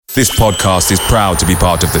This podcast is proud to be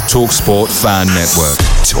part of the TalkSport Fan Network.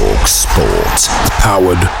 TalkSport.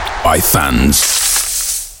 Powered by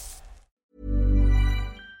fans.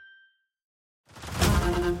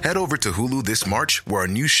 Head over to Hulu this March, where our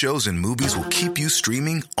new shows and movies will keep you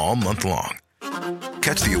streaming all month long.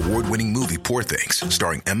 Catch the award-winning movie Poor Things,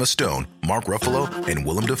 starring Emma Stone, Mark Ruffalo, and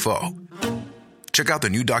Willem Dafoe. Check out the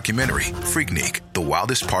new documentary, Freaknik, The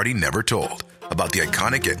Wildest Party Never Told, about the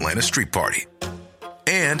iconic Atlanta Street Party.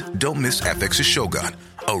 And don't miss FX's Shogun,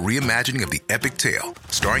 a reimagining of the epic tale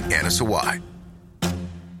starring Anna Sawai.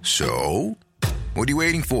 So, what are you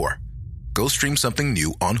waiting for? Go stream something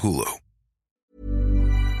new on Hulu.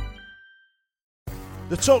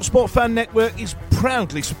 The TalkSport Fan Network is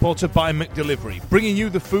proudly supported by McDelivery, bringing you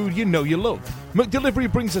the food you know you love.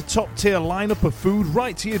 McDelivery brings a top-tier lineup of food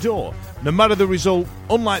right to your door. No matter the result,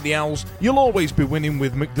 unlike the Owls, you'll always be winning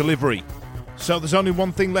with McDelivery. So there's only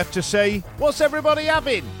one thing left to say, what's everybody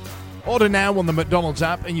having? Order now on the McDonald's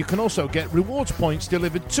app, and you can also get rewards points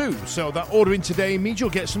delivered too, so that ordering today means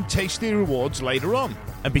you'll get some tasty rewards later on.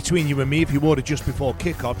 And between you and me, if you order just before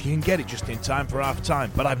kick-off, you can get it just in time for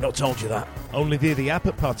half-time, but I've not told you that. Only via the app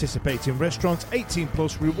at participating restaurants,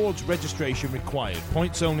 18+, rewards registration required.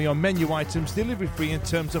 Points only on menu items, delivery free and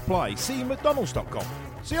terms apply. See mcdonalds.com.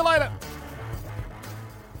 See you later.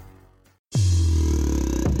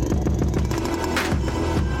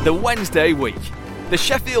 The Wednesday Week, the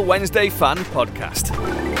Sheffield Wednesday Fan Podcast.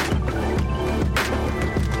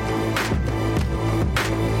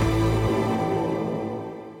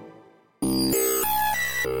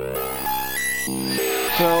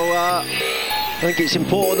 So I think it's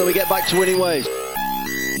important that we get back to winning ways.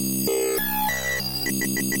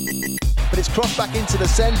 But it's crossed back into the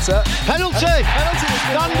centre. Penalty! Penalty has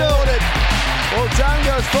been awarded. Well, down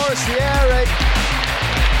goes Forestieri.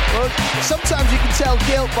 Well, sometimes you can tell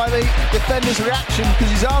guilt by the defender's reaction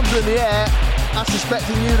because his arms are in the air. I suspect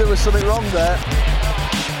he knew there was something wrong there.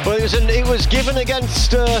 But it was given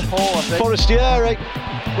against Forestieri.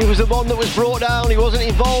 He was the one that was brought down. He wasn't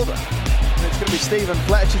involved. And it's going to be Stephen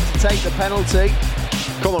Fletcher to take the penalty.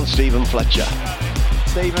 Come on, Stephen Fletcher.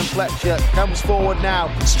 Stephen Fletcher comes forward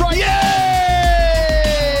now. Strike! Yay!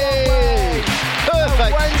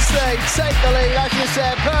 Perfect. Wednesday take the lead, as you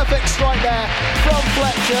said. Perfect strike there from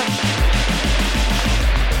Fletcher.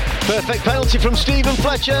 Perfect penalty from Stephen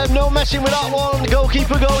Fletcher. No messing with that one. The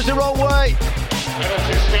goalkeeper goes the wrong way.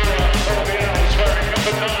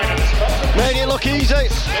 Made it look easy.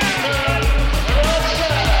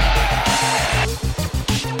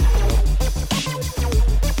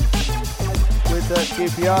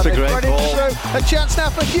 QPR, it's a great ball. A chance now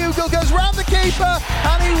for Hugo, goes round the keeper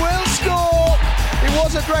and he will score. It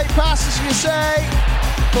was a great pass, as you say,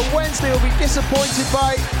 but Wednesday will be disappointed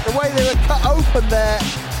by the way they were cut open there,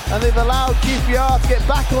 and they've allowed QPR to get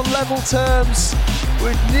back on level terms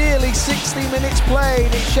with nearly 60 minutes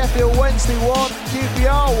played. It's Sheffield Wednesday 1,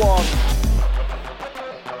 QPR 1.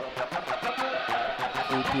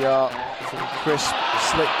 QPR, some crisp,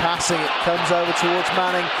 slick passing, it comes over towards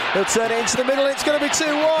Manning, he'll turn it into the middle, it's going to be 2-1,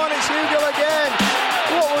 it's Hugo again.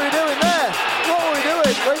 What were we doing there? What were we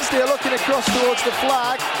doing? Wednesday are looking across towards the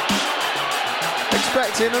flag,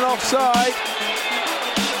 expecting an offside,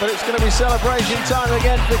 but it's going to be celebration time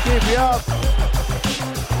again for QPR.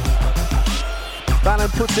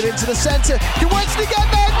 Bannon puts it into the centre, can Wednesday get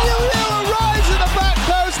there? Julio arrives at the back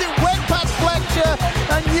post, it went past Fletcher,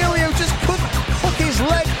 and Julio just couldn't hook his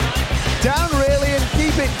leg down really and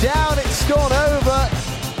keep it down. It's gone over.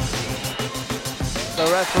 The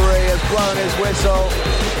referee has blown his whistle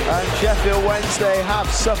and Sheffield Wednesday have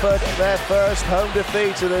suffered their first home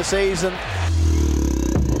defeat of the season.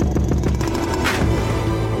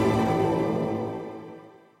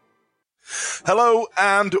 Hello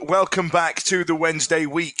and welcome back to the Wednesday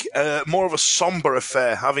Week. More of a sombre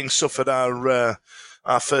affair, having suffered our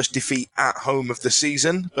first defeat at home of the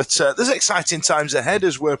season. But there's exciting times ahead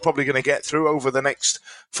as we're probably going to get through over the next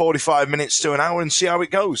 45 minutes to an hour and see how it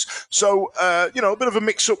goes. So, a bit of a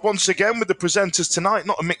mix-up once again with the presenters tonight.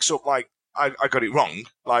 Not a mix-up like I got it wrong,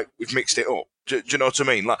 like we've mixed it up. Do you know what I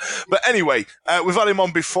mean? But anyway, we've had him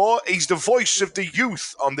on before. He's the voice of the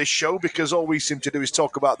youth on this show because all we seem to do is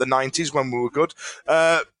talk about the 90s when we were good.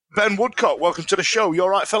 Ben Woodcock, welcome to the show. You all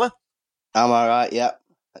right, fella? I'm all right, yeah.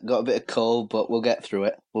 Got a bit of cold, but we'll get through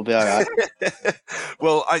it. We'll be all right.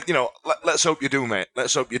 Well, let's hope you do, mate.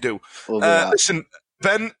 Let's hope you do. We'll be all right. Listen,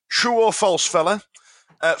 Ben, true or false, fella?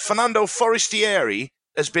 Fernando Forestieri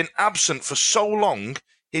has been absent for so long,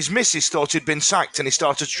 his missus thought he'd been sacked and he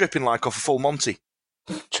started stripping like off a full Monty.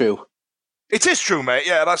 True. It is true, mate.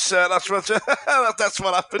 Yeah, that's what that's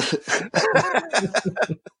what happened.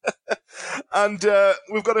 And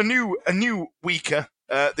we've got a new weeker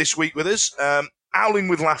this week with us, howling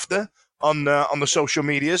with laughter on the social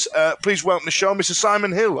medias. Please welcome to the show, Mr.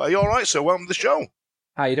 Simon Hill. Are you all right, sir? Welcome to the show.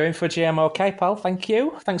 How you doing for GM? Okay, pal. Thank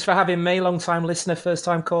you. Thanks for having me. Long time listener, first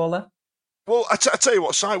time caller. Well, I tell you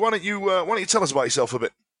what, Si, why don't you tell us about yourself a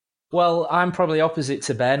bit? Well, I'm probably opposite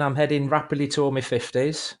to Ben. I'm heading rapidly toward my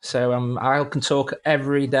 50s, so I can talk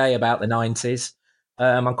every day about the 90s.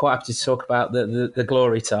 I'm quite happy to talk about the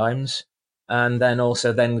glory times, and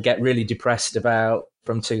then get really depressed about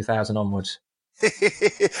from 2000 onwards.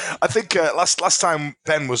 I think last time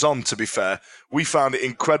Ben was on, to be fair, we found it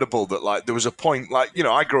incredible that like there was a point, like, you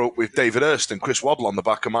know, I grew up with David Hurst and Chris Waddle on the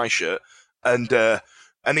back of my shirt, and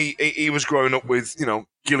he was growing up with, you know,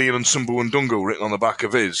 Gillian and Sumbu and Dungo written on the back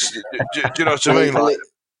of his. Do you know what I mean? Like,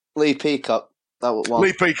 Lee Peacock. That was one.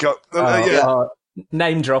 Lee Peacock. Yeah.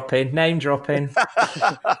 Name dropping.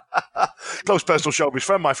 Close personal showbiz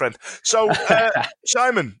friend, my friend. So,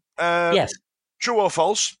 Simon. Yes. True or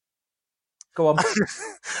false? Go on.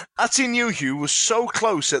 Atty Newhugh was so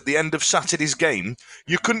close at the end of Saturday's game,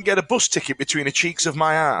 you couldn't get a bus ticket between the cheeks of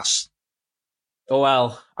my arse.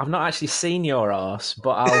 Well, I've not actually seen your arse,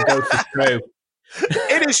 but I'll go for true.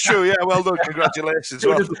 It is true, yeah. Well done, congratulations.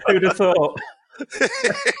 Who'd have thought?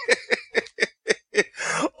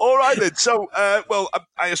 All right then. So,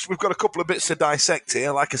 we've got a couple of bits to dissect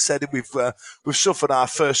here. Like I said, we've suffered our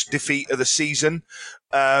first defeat of the season.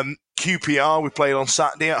 QPR, we played on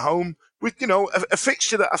Saturday at home with, you know, a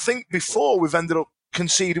fixture that I think before we've ended up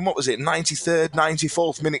conceding, what was it, 93rd,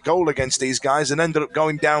 94th minute goal against these guys, and ended up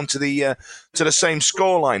going down to the same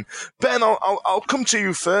scoreline. Ben, I'll come to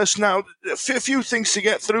you first. Now, a few things to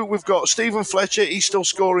get through. We've got Stephen Fletcher; he's still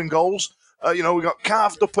scoring goals. We got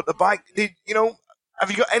carved up at the back. Have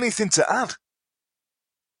you got anything to add?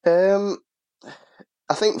 I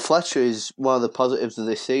think Fletcher is one of the positives of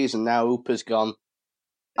this season. Now Hooper's gone.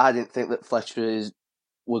 I didn't think that Fletcher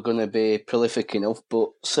were going to be prolific enough,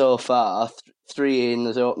 but so far, 3 in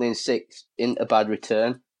his opening 6 in a bad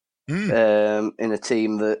return. In a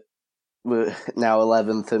team that were now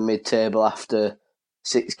 11th and mid-table after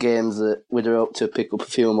 6 games that we'd hope to pick up a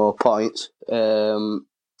few more points.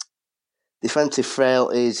 Defensive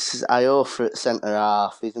frailties, I offer at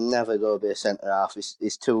centre-half. He's never going to be a centre-half.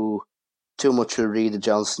 He's too much of a Reader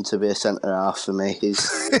Johnson to be a centre-half for me.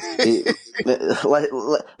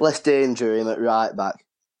 Less danger him at right-back.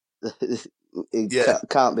 He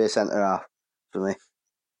can't be a centre-half for me.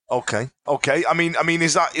 Okay. I mean,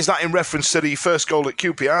 is that in reference to the first goal that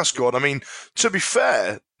QPR scored? I mean, to be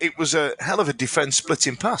fair, it was a hell of a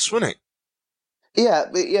defence-splitting pass, wasn't it? Yeah,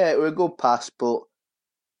 it was a good pass, but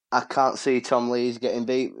I can't see Tom Lees getting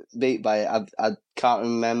beat by it. I can't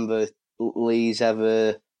remember Lees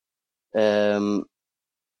ever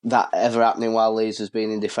that ever happening while Lees was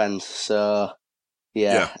being in defence. So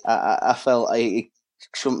I felt he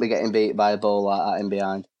shouldn't be getting beat by a ball like that in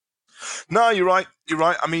behind. No, you're right.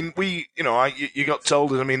 I mean, you got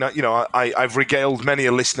told. I mean, I've regaled many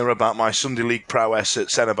a listener about my Sunday League prowess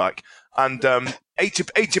at centre back, and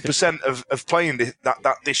 80% of playing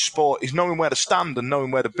this sport is knowing where to stand and knowing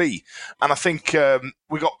where to be. And I think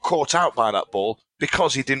we got caught out by that ball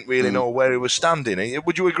because he didn't really know where he was standing.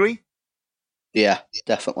 Would you agree? Yeah,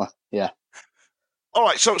 definitely. Yeah. All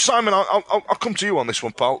right, so Simon, I'll come to you on this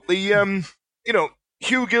one, pal. The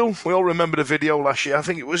Hugh Gill, we all remember the video last year. I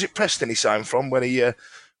think it was Preston he signed from when he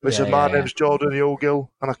said, "My name's Jordan Hugh Gill,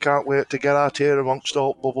 and I can't wait to get out here amongst the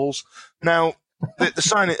hot bubbles." Now, the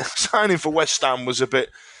signing for West Ham was a bit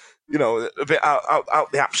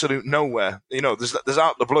out the absolute nowhere. There's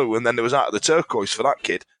out the blue, and then there was out of the turquoise for that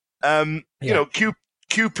kid.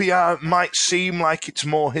 QPR might seem like it's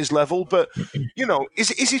more his level, but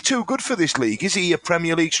is he too good for this league? Is he a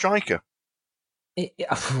Premier League striker?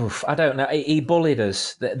 I don't know. He bullied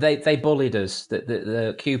us. They bullied us.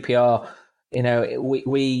 The QPR.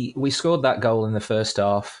 We scored that goal in the first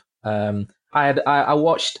half. I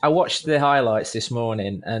watched the highlights this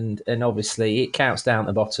morning, and obviously it counts down at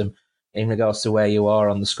the bottom in regards to where you are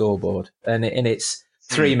on the scoreboard, and it's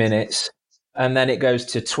 3 minutes, and then it goes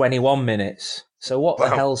to 21 minutes. So what the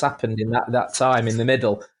hell's happened in that time in the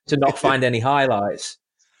middle to not find any highlights?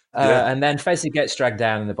 And then Fezzi gets dragged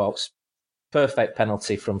down in the box. Perfect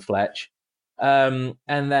penalty from Fletch. And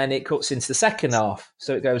then it cuts into the second half.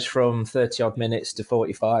 So it goes from 30-odd minutes to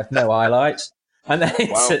 45, no highlights. And then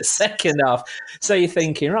it's at second half. So you're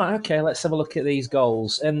thinking, right, okay, let's have a look at these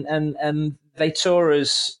goals. And they tore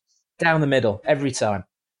us down the middle every time.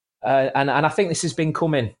 And I think this has been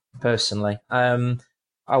coming, personally.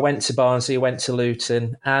 I went to Barnsley, went to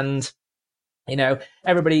Luton, and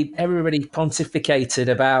everybody pontificated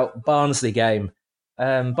about Barnsley game.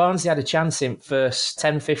 Barnsley had a chance in first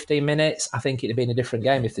 10, 15 minutes. I think it'd have been a different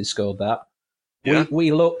game if they'd scored that. Yeah.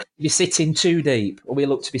 We look to be sitting too deep.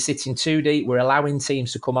 We're allowing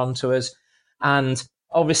teams to come onto us. And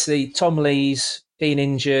obviously, Tom Lee's been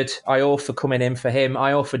injured. Iorfa coming in for him.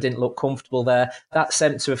 Iorfa didn't look comfortable there. That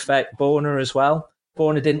sent to affect Borna as well.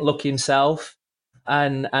 Borna didn't look himself.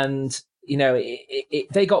 And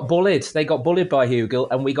they got bullied. They got bullied by Hugel,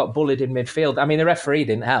 and we got bullied in midfield. I mean, the referee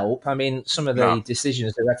didn't help. I mean, some of the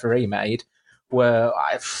decisions the referee made were,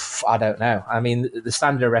 I don't know. I mean, the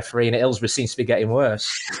standard of refereeing at Hillsborough seems to be getting worse.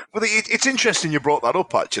 Well, it's interesting you brought that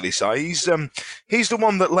up, actually, Si. He's the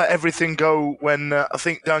one that let everything go when I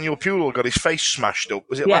think Daniel Puel got his face smashed up.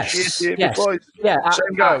 Was it last year? Yes. Before? Yeah,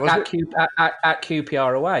 Same guy, wasn't at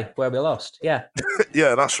QPR away, where we lost. Yeah.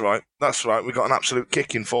 Yeah, that's right. We got an absolute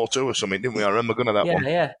kick in 4-2 or something, didn't we? I remember going to that one.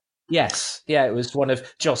 Yeah. Yes. Yeah, it was one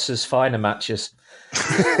of Joss's finer matches.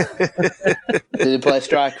 Did he play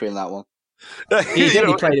striker in that one? He did.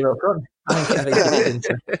 He played him up front. I think he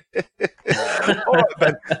did. All right,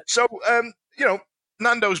 Ben. So,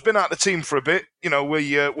 Nando's been out of the team for a bit.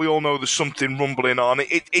 We all know there's something rumbling on.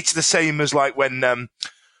 It's the same as like when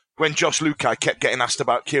Josh Lukai kept getting asked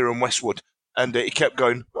about Kieran Westwood, and he kept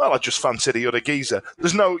going, "Well, I just fancy the other geezer."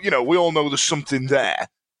 There's no, we all know there's something there.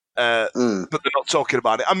 But they're not talking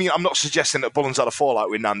about it. I mean, I'm not suggesting that Bullen's had a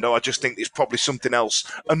fallout with Nando. I just think there's probably something else,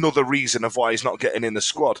 another reason of why he's not getting in the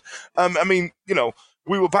squad. I mean,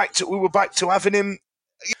 we were back to having him.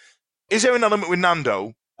 Is there an element with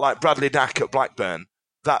Nando, like Bradley Dack at Blackburn,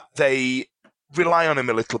 that they rely on him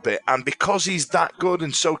a little bit, and because he's that good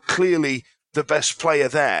and so clearly the best player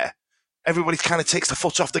there, everybody kind of takes the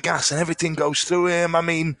foot off the gas and everything goes through him? I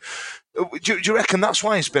mean, do you reckon that's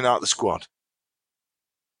why he's been out of the squad?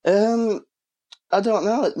 I don't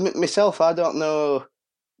know. Myself, I don't know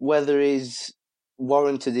whether he's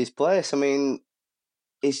warranted his place. I mean,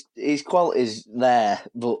 his quality's there,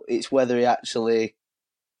 but it's whether he actually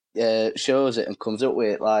shows it and comes up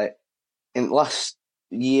with it. Like, in the last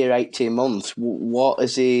year, 18 months, what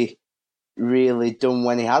has he really done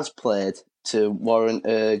when he has played to warrant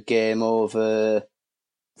a game over,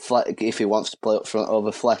 if he wants to play up front,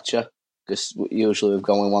 over Fletcher? Because usually we've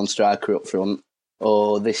gone with one striker up front.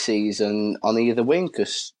 Or this season on either wing,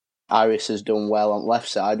 because Harris has done well on left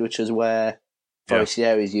side, which is where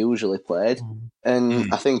Forestieri's usually played.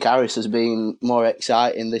 And I think Harris has been more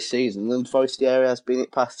exciting this season than Forestieri has been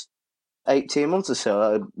it past 18 months or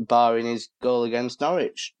so, barring his goal against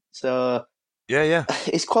Norwich. So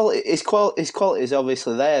his quality is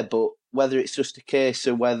obviously there, but whether it's just a case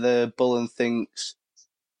of whether Bullen thinks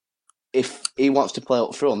if he wants to play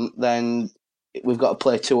up front, then we've got to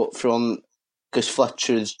play two up front, because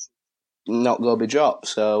Fletcher's not going to be dropped.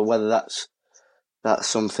 So whether that's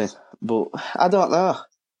something. But I don't know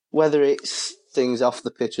whether it's things off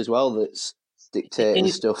the pitch as well that's dictating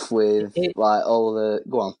stuff with like all the...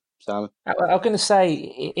 Go on, Simon. I was going to say,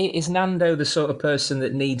 is Nando the sort of person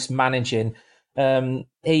that needs managing?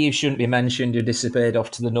 He who shouldn't be mentioned, who disappeared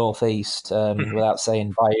off to the northeast without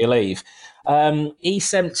saying bye your leave. He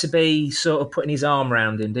seemed to be sort of putting his arm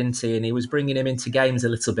around him, didn't he? And he was bringing him into games a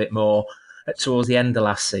little bit more towards the end of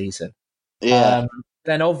last season. Yeah.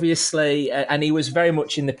 Then obviously, and he was very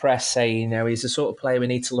much in the press saying, he's the sort of player we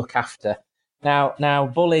need to look after. Now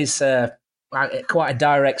Bull is quite a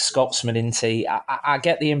direct Scotsman, isn't he? I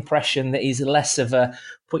get the impression that he's less of a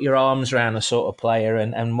put your arms around a sort of player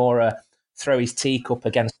and more a throw his teacup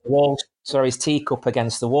against the wall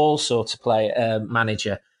sort of player,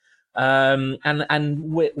 manager.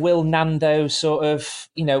 And will Nando sort of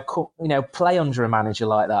play under a manager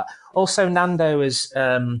like that? Also, Nando is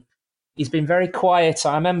he's been very quiet.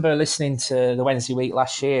 I remember listening to the Wednesday Week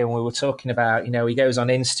last year, and we were talking about he goes on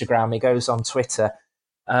Instagram, he goes on Twitter,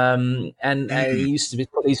 and he used to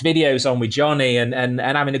put these videos on with Johnny and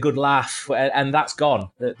having a good laugh, and that's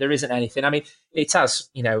gone. There isn't anything. I mean, it has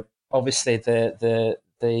obviously the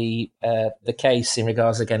case in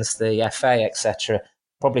regards against the FA, etc.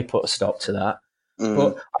 probably put a stop to that.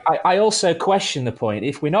 But I also question the point.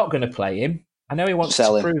 If we're not going to play him, I know he wants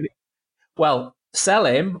to prove it. Well, sell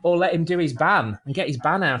him or let him do his ban and get his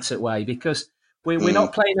ban out of the way, because we're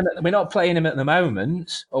not playing him. We're not playing him at the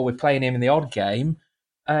moment, or we're playing him in the odd game.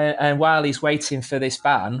 And while he's waiting for this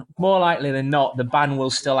ban, more likely than not, the ban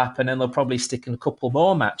will still happen, and they'll probably stick in a couple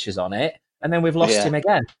more matches on it, and then we've lost him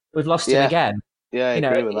again. We've lost him again. Yeah, I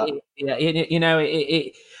agree with that.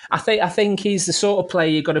 I think he's the sort of player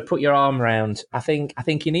you've got to put your arm around. I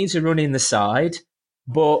think he needs a run in the side,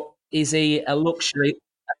 but is he a luxury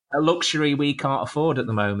a luxury we can't afford at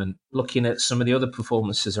the moment, looking at some of the other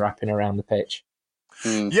performances that are happening around the pitch.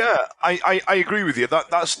 Yeah, I agree with you.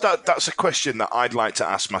 That's a question that I'd like to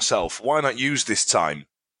ask myself. Why not use this time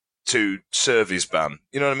to serve his ban?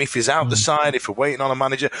 You know what I mean? If he's out the side, if we're waiting on a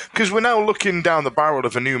manager, because we're now looking down the barrel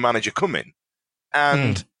of a new manager coming,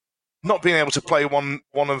 and not being able to play one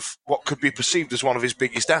of what could be perceived as one of his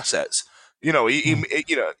biggest assets. You know,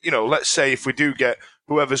 let's say if we do get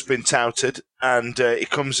whoever's been touted and he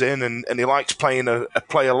comes in and he likes playing a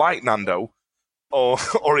player like Nando, or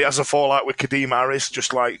he has a fallout with Kadeem Harris,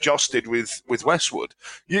 just like Josh did with Westwood.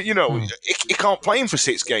 He can't play him for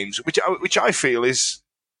 6 games, which I feel is,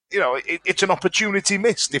 it's an opportunity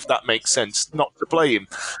missed, if that makes sense, not to play him.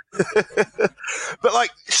 But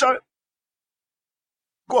so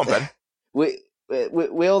go on, Ben.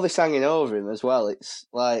 We all this hanging over him as well. It's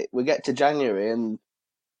like we get to January and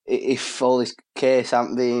if all this case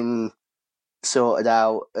hasn't been sorted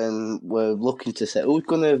out and we're looking to say who's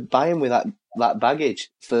going to buy him with that baggage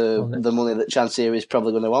for the money that Chansiri is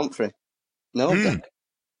probably going to want for him. No,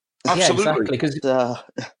 Absolutely. Yeah, exactly. Because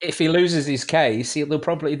if he loses his case, they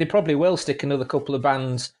probably will stick another couple of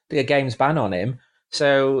games ban on him.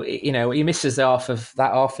 So he misses half of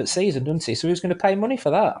that season, doesn't he? So who's going to pay money for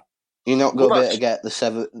that? You're not going to be able to get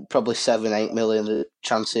the probably 7-8 million that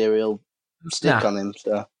Chansiri will stick on him.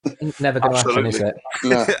 So never going to happen, is it?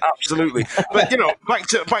 No. Absolutely. But back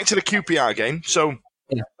to the QPR game. So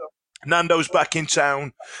Nando's back in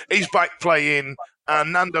town. He's back playing,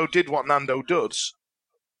 and Nando did what Nando does.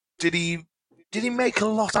 Did he make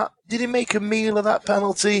did he make a meal of that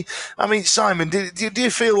penalty? I mean, Simon, do you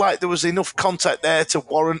feel like there was enough contact there to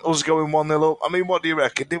warrant us going 1-0 up? I mean, what do you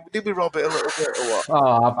reckon? Did we rob it a little bit or what?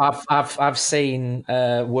 Oh, I've seen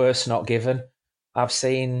worse not given. I've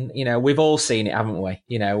seen, we've all seen it, haven't we?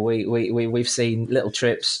 We've seen little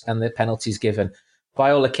trips and the penalties given.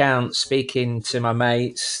 By all accounts, speaking to my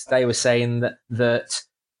mates, they were saying that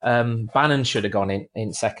Bannon should have gone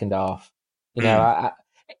in second half.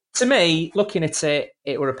 To me, looking at it,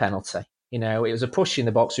 it were a penalty. It was a push in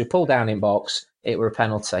the box. We pulled down in box. It were a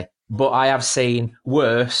penalty. But I have seen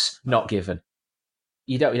worse not given.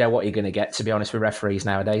 You don't know what you're going to get, to be honest, with referees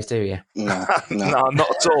nowadays, do you? No, not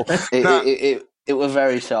at all. It was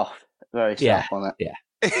very soft. Very soft on it. Yeah.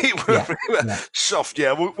 It was soft,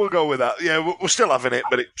 yeah. We'll go with that. Yeah, we're still having it,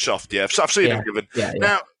 but it's soft, yeah. So I've seen him given. Yeah.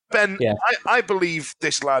 Now, Ben, I believe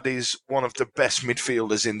this lad is one of the best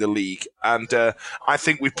midfielders in the league, and I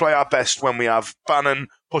think we play our best when we have Bannon,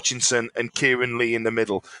 Hutchinson, and Kieran Lee in the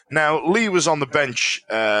middle. Now, Lee was on the bench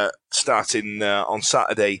starting on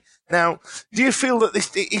Saturday. Now, do you feel that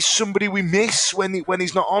this is somebody we miss when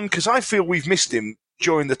he's not on? Because I feel we've missed him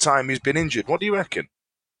during the time he's been injured. What do you reckon?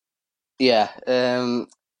 Yeah,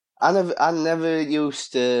 I never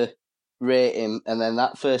used to rate him, and then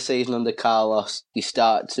that first season under Carlos, you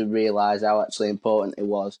start to realise how actually important he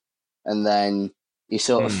was, and then you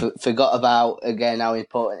sort of forgot about again how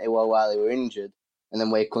important he was while he were injured, and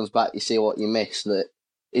then when he comes back, you see what you miss. That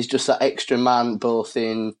he's just that extra man, both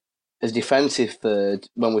in as defensive third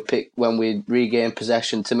when we regain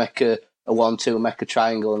possession to make a 1-2, make a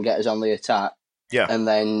triangle and get us on the attack, and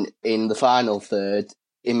then in the final third,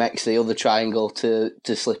 he makes the other triangle to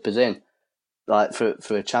slip us in, like for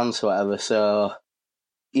a chance or whatever. So,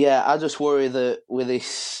 yeah, I just worry that with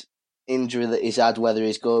this injury that he's had, whether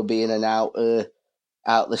he's going to be in and out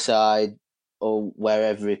the side or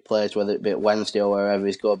wherever he plays, whether it be at Wednesday or wherever,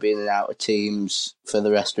 he's going to be in and out of teams for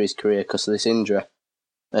the rest of his career because of this injury.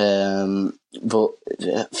 But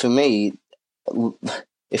for me,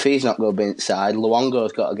 if he's not going to be inside,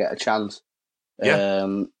 Luongo's got to get a chance.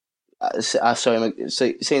 I saw him,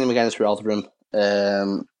 seen him against Rotherham,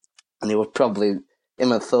 and he was probably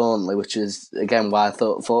him and Thornley, which is again why I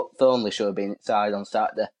thought Thornley should have been inside on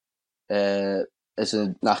Saturday as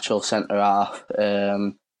a natural centre half.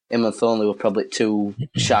 Him and Thornley were probably two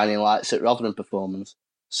shining lights at Rotherham performance.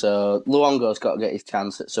 So Luongo's got to get his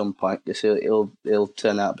chance at some point because he'll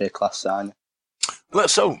turn out to be a class signing.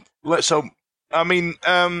 Let's hope. I mean,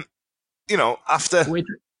 after.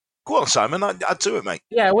 Go on, Simon. I'd do it, mate.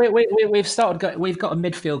 Yeah, we've started. We've got a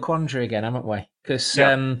midfield quandary again, haven't we? Because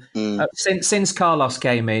since Carlos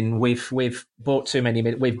came in, we've bought too many.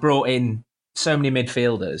 We've brought in so many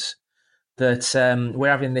midfielders that we're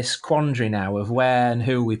having this quandary now of where and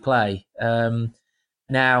who we play.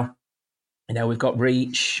 Now, we've got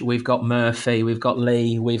Reach, we've got Murphy, we've got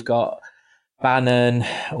Lee, we've got Bannon,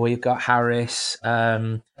 we've got Harris,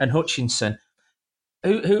 and Hutchinson.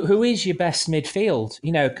 Who is your best midfield?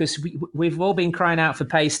 Because we've all been crying out for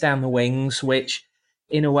pace down the wings, which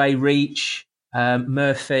in a way Reach,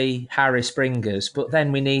 Murphy, Harris bring us. But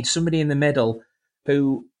then we need somebody in the middle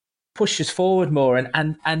who push us forward more.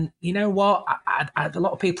 And you know what? A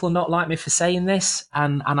lot of people will not like me for saying this,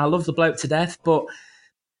 and I love the bloke to death, but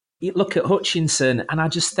you look at Hutchinson, and I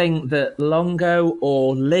just think that Longo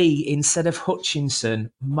or Lee instead of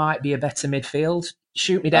Hutchinson might be a better midfield.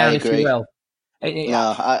 Shoot me down if you will.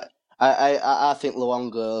 No, I think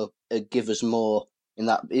Luongo give us more in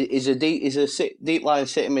that. He's a deep line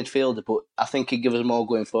sitting midfielder, but I think he'd give us more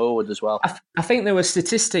going forward as well. I think there were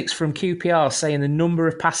statistics from QPR saying the number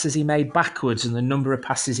of passes he made backwards and the number of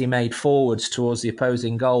passes he made forwards towards the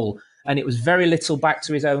opposing goal. And it was very little back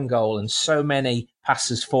to his own goal and so many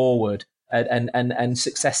passes forward and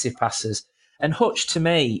successive passes. And Hutch, to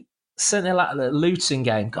me, certainly like the Luton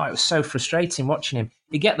game, God, it was so frustrating watching him.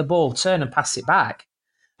 He'd get the ball, turn and pass it back.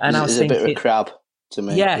 And I was thinking, a bit of a crab to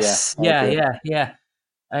me. Yes, yeah.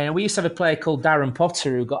 And we used to have a player called Darren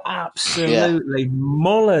Potter who got absolutely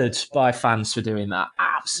mullered by fans for doing that.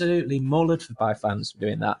 Absolutely mullered by fans for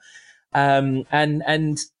doing that.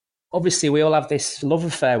 And obviously we all have this love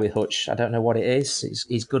affair with Hutch. I don't know what it is.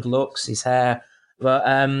 His good looks, his hair, but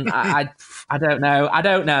I don't know.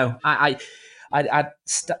 I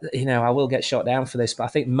will get shot down for this, but I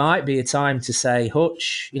think might be a time to say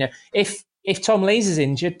Hutch. If Tom Lees is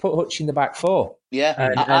injured, put Hutch in the back four.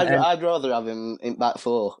 Yeah, I'd rather have him in back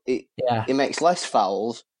four. He makes less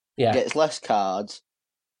fouls, gets less cards,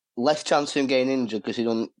 less chance of him getting injured because he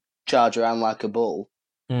doesn't charge around like a bull.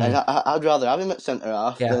 And I'd rather have him at centre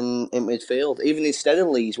half than in midfield, even instead of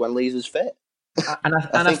Lees when Lees is fit. And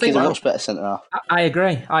I think he's a much better centre half. I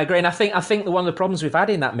agree, and I think one of the problems we've had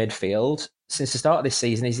in that midfield since the start of this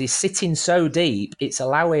season is he's sitting so deep. It's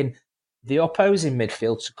allowing the opposing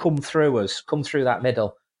midfield to come through that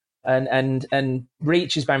middle, and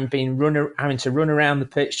Reach has been having to run around the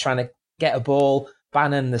pitch trying to get a ball.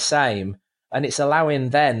 Bannon the same, and it's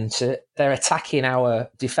allowing they're attacking our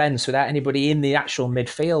defence without anybody in the actual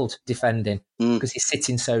midfield defending because he's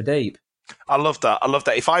sitting so deep. I love that.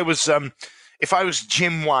 If I was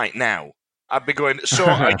Jim White now, I'd be going, so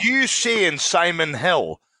are you saying, Simon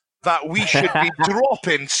Hill, that we should be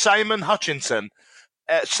dropping Simon Hutchinson?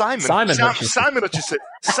 Sam Hutchinson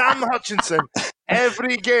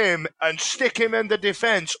every game and stick him in the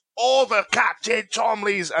defence over captain Tom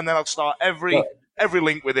Lees, and then I'll start every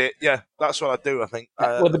link with it. Yeah, that's what I'd do, I think.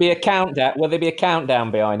 Will there be a countdown? Will there be a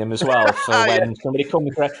countdown behind him as well for when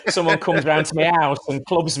someone comes round to my house and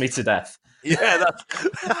clubs me to death? Yeah,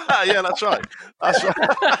 that's right. That's right.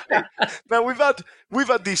 Now we've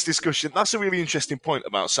had this discussion. That's a really interesting point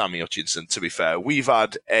about Sammy Hutchinson. To be fair, we've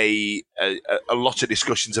had a lot of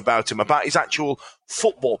discussions about him, about his actual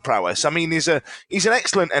football prowess. I mean, he's an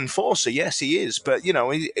excellent enforcer. Yes, he is. But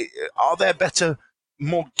are there better,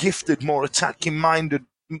 more gifted, more attacking-minded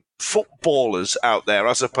footballers out there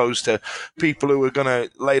as opposed to people who are going to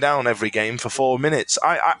lay down every game for 4 minutes?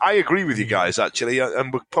 I agree with you guys, actually,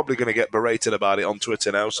 and we're probably going to get berated about it on Twitter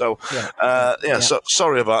now. So, so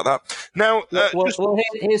sorry about that. Now, here's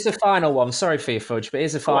the final one. Sorry for your fudge, but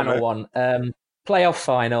here's the final one. Playoff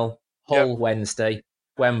final, Hull Wednesday,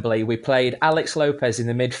 Wembley. We played Alex Lopez in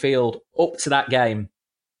the midfield up to that game.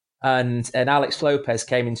 And Alex Lopez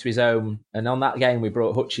came into his own, and on that game we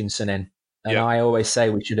brought Hutchinson in. And I always say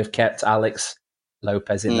we should have kept Alex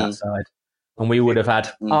Lopez in that side, and we would have had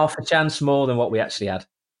half a chance more than what we actually had.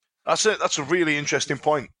 That's a really interesting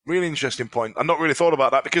point. Really interesting point. I've not really thought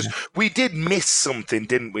about that because we did miss something,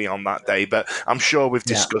 didn't we, on that day? But I'm sure we've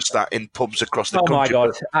discussed that in pubs across the country. Oh my God,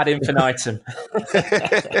 ad infinitum.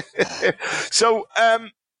 So,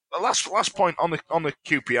 last point on the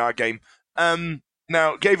QPR game.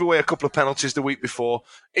 Now, gave away a couple of penalties the week before.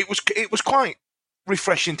 It was quite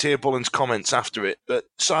refreshing to hear Bullen's comments after it. But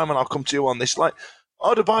Simon, I'll come to you on this. Like,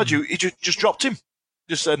 Odebajo, he just dropped him.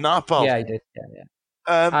 Just said, nah, pal. Yeah, he did. Yeah.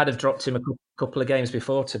 I'd have dropped him a couple of games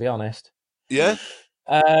before, to be honest. Yeah?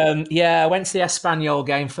 I went to the Espanyol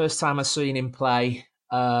game. First time I've seen him play.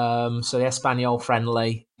 So the Espanyol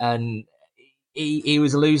friendly. And he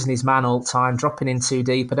was losing his man all the time, dropping in too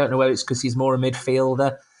deep. I don't know whether it's because he's more a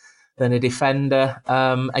midfielder than a defender.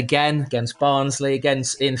 Again, against Barnsley,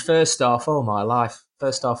 in first half, oh my life,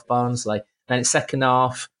 first half Barnsley. Then in second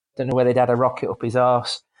half, don't know whether they'd had a rocket up his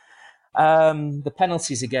arse. The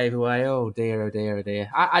penalties he gave away, oh dear.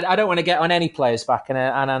 I don't want to get on any players back, and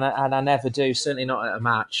I never do, certainly not at a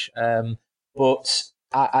match. But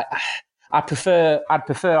I'd prefer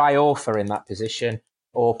Iorfa in that position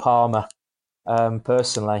or Palmer,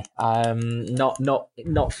 personally.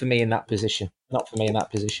 Not for me in that position. Not for me in that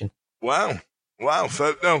position. Wow. No.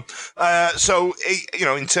 So,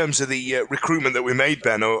 in terms of the recruitment that we made,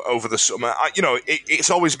 Ben, over the summer, it's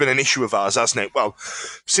always been an issue of ours, hasn't it? Well,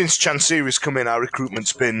 since Chansiri's come in, our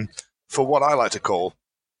recruitment's been, for what I like to call,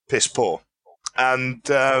 piss poor. And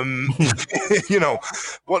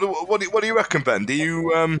what do you reckon, Ben? Do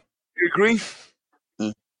you agree?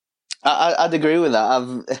 I'd agree with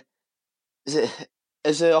that.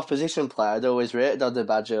 As an opposition player, I'd always rated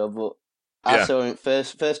Odebajo, but I saw him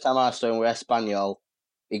first time I saw him with Espanyol.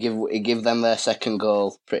 He give them their second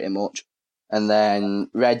goal pretty much, and then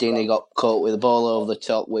Reading he got caught with a ball over the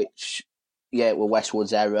top, which it was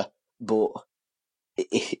Westwood's error, but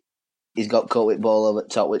he's got caught with ball over the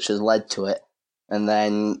top, which has led to it. And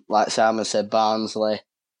then, like Simon said, Barnsley,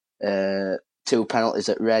 2 penalties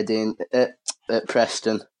at Reading, at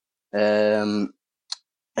Preston. And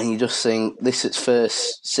you just think this is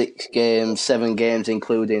first 7 games,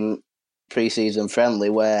 including pre-season friendly,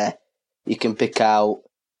 where you can pick out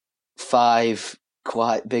 5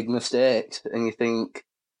 quite big mistakes, and you think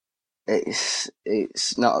it's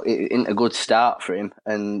not a good start for him,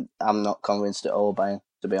 and I'm not convinced at all by him,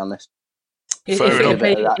 to be honest. If it had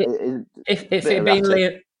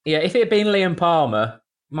been Liam Palmer,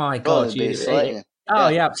 my God,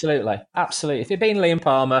 absolutely. If it had been Liam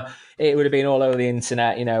Palmer, it would have been all over the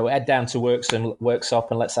internet. Head down to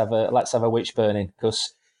Worksop and let's have a witch burning,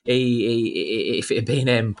 because if it had been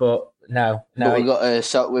him, but no.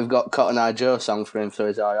 But we've got Cotton Eye Joe song for him, so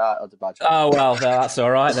he's all right. Oh well, that's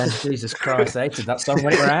all right then. Jesus Christ, I hated that song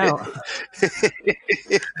when it were out.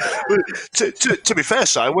 to be fair,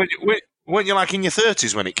 Si, weren't you like in your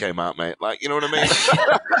 30s when it came out, mate? Like, you know what I mean?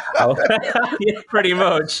 Yeah, pretty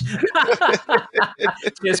much.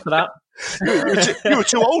 Cheers for that. You were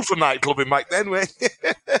too old for nightclubbing back then, weren't you?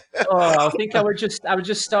 I think I was just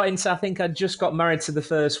starting to. I think I just got married to the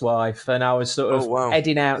first wife, and I was sort of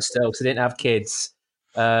heading out still because I didn't have kids.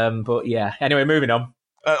 But yeah. Anyway, moving on.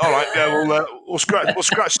 All right, we'll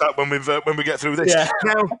scratch that when we get through this. Yeah.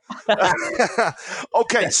 Now,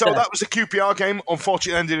 okay, so that was the QPR game.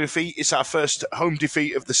 Unfortunately, ended in defeat. It's our first home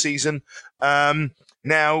defeat of the season.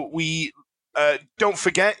 Now we don't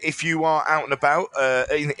forget, if you are out and about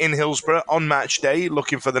in Hillsborough on match day,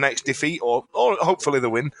 looking for the next defeat or hopefully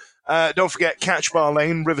the win. Don't forget Catch Bar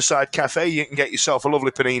Lane, Riverside Cafe. You can get yourself a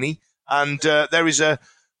lovely panini, and there is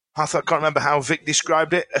I can't remember how Vic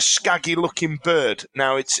described it, a scaggy-looking bird.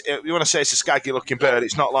 Now, you want to say it's a scaggy-looking bird,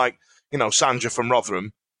 it's not like, Sandra from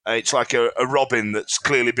Rotherham. It's like a robin that's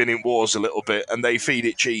clearly been in wars a little bit, and they feed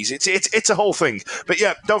it cheese. It's a whole thing. But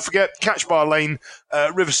yeah, don't forget, Catch Bar Lane,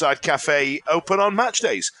 Riverside Cafe, open on match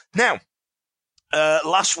days. Now,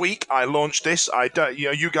 last week I launched this.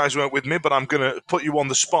 You guys weren't with me, but I'm going to put you on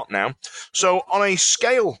the spot now. So on a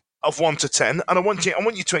scale of 1 to 10, and I want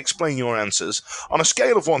you to explain your answers. On a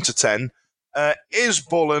scale of 1 to 10, is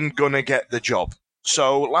Bullen going to get the job?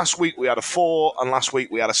 So last week we had a 4, and last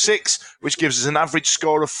week we had a 6, which gives us an average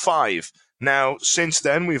score of 5. Now, since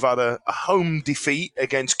then, we've had a home defeat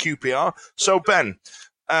against QPR. So, Ben,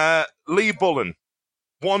 Lee Bullen,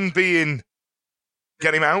 1 being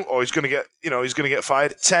get him out, or he's going to get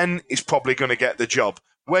fired. 10 is probably going to get the job.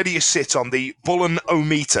 Where do you sit on the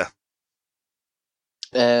Bullen-o-meter?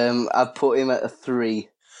 I'd put him at a 3,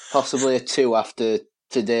 possibly a 2 after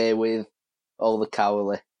today with all the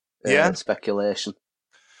Cowley speculation.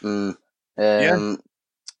 I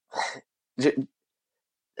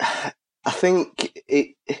think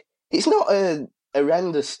it's not a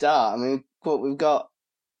horrendous start. I mean, we've got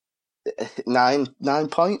 9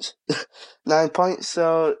 points, 9 points.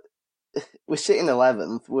 So we're sitting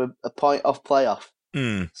 11th. We're a point off playoff.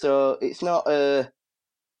 So it's not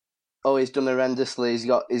he's done horrendously. He's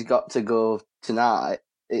got to go tonight.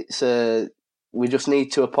 It's we just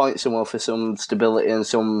need to appoint someone for some stability and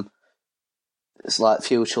some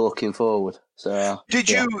future looking forward. So did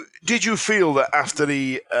you feel that after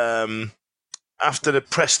the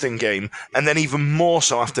Preston game, and then even more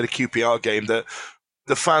so after the QPR game, that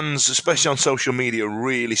the fans, especially on social media,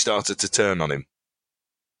 really started to turn on him?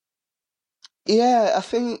 Yeah, I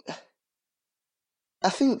think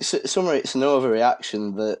some of it's an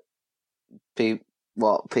overreaction that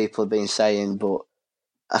what people have been saying, but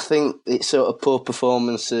I think it's sort of poor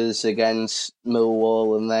performances against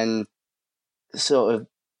Millwall, and then sort of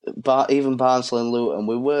even Barnsley and Luton.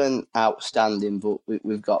 We weren't outstanding, but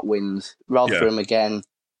we've got wins. Rotherham again,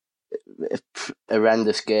 a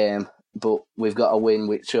horrendous game, but we've got a win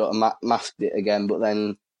which sort of masked it again. But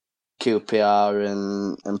then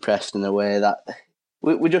QPR and Preston away, that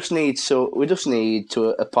we just need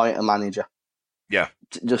to appoint a manager. Yeah,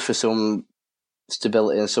 just for some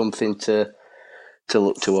stability and something to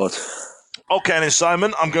look towards. Okay, then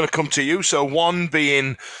Simon, I'm going to come to you. So 1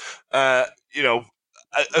 being,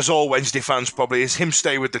 as all Wednesday fans probably, is him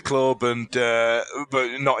stay with the club and but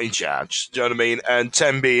not in charge. Do you know what I mean? And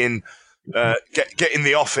 10 being get in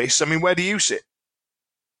the office. I mean, where do you sit?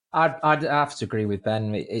 I'd have to agree with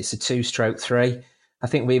Ben. It's a 2-3. I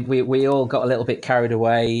think we all got a little bit carried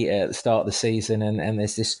away at the start of the season, and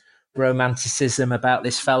there's this romanticism about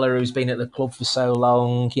this fella who's been at the club for so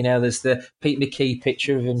long. You know, there's the Pete McKee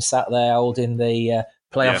picture of him sat there holding the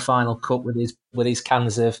playoff final cup with his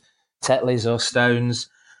cans of Tetleys or Stones.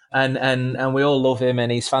 And we all love him,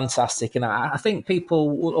 and he's fantastic. And I think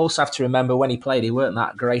people will also have to remember when he played, he weren't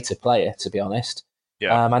that great a player, to be honest.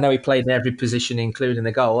 Yeah. I know he played in every position, including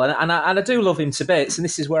the goal. And I do love him to bits. And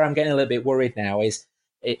this is where I'm getting a little bit worried now, is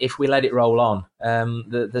if we let it roll on.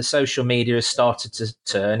 The social media has started to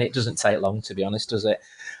turn. It doesn't take long, to be honest, does it?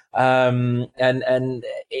 I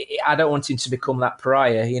don't want him to become that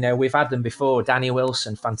pariah. You know, we've had them before. Danny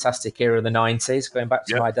Wilson, fantastic era of the 90s, going back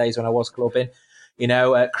to my days when I was clubbing. You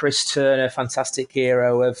know, Chris Turner, fantastic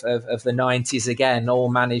hero of the 90s again, all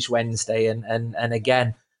managed Wednesday and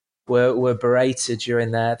again were berated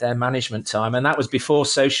during their management time. And that was before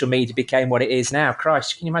social media became what it is now.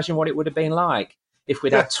 Christ, can you imagine what it would have been like if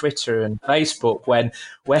we'd had Twitter and Facebook when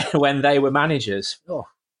they were managers? Oh,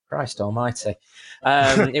 Christ almighty.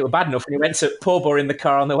 It was bad enough when you went to pub or in the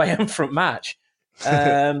car on the way home from match.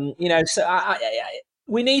 You know, so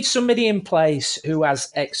we need somebody in place who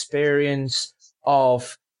has experience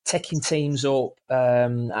of taking teams up.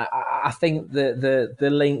 I think the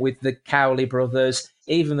link with the Cowley brothers,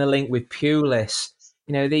 even the link with Pulis,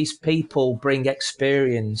 you know, these people bring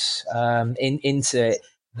experience into it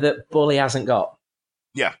that Bully hasn't got.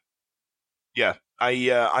 Yeah.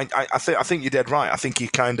 I think you're dead right. I think you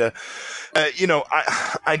kind of,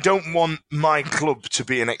 I don't want my club to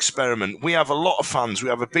be an experiment. We have a lot of fans. We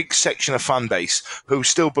have a big section of fan base who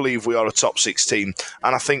still believe we are a top 6 team.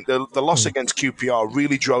 And I think the loss against QPR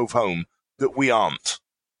really drove home that we aren't.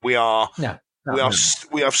 We are. No.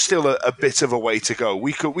 We have still a bit of a way to go.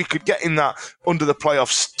 We could get in that under the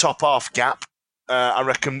playoffs top half gap. I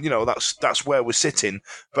reckon, you know, that's where we're sitting.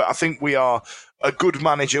 But I think we are a good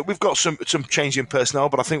manager. We've got some change in personnel,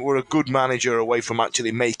 but I think we're a good manager away from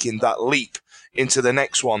actually making that leap into the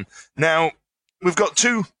next one. Now, we've got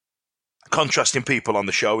two contrasting people on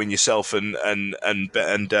the show, in yourself and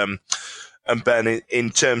Ben, in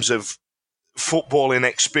terms of footballing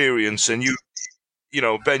experience. And you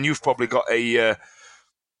know, Ben, you've probably got I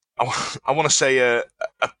want to say a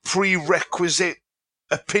prerequisite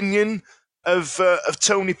opinion of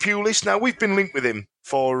Tony Pulis. Now, we've been linked with him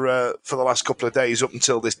for the last couple of days up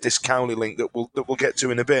until this Cowley link that we'll get to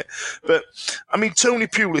in a bit. But I mean, Tony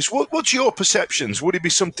Pulis, what's your perceptions? Would it be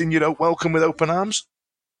something you don't welcome with open arms?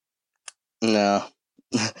 No.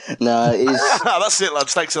 No, it's... That's it,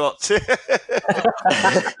 lads. Thanks a lot.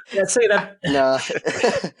 Yeah, see that. No.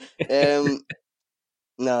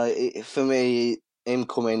 No, for me, him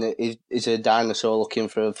coming is a dinosaur looking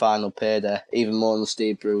for a final payday, even more than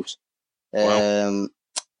Steve Bruce. Wow.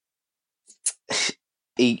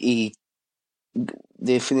 They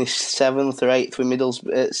finished 7th or 8th with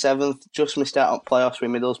Middlesbrough. 7th, just missed out on playoffs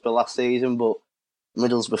with Middlesbrough last season, but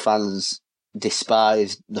Middlesbrough fans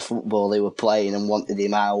despised the football they were playing and wanted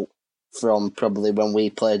him out from probably when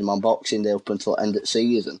we played him on Boxing Day up until the end of the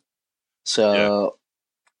season. So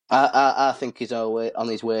I think he's on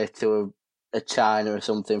his way to a China or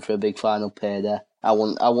something for a big final payday. I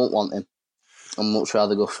won't want him. I'd much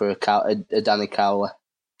rather go for a Danny Cowley.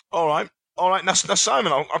 All right. Now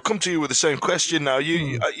Simon, I'll come to you with the same question. Now,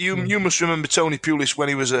 you must remember Tony Pulis when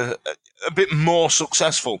he was a bit more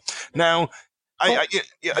successful. Now, do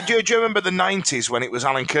you remember the 90s when it was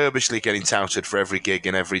Alan Kirbishley getting touted for every gig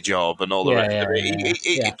and every job and all the rest of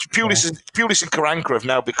it? Pulis and Karanka have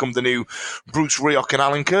now become the new Bruce Rioch and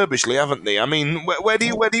Alan Kirbishley, haven't they? I mean, where do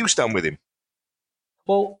you stand with him?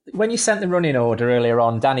 Well, when you sent the running order earlier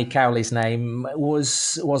on, Danny Cowley's name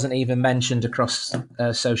wasn't even mentioned across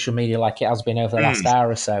social media like it has been over the last hour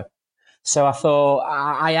or so. So I thought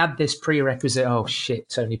I had this prerequisite. Oh shit,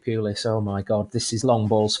 Tony Pulis! Oh my god, this is long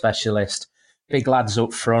ball specialist, big lads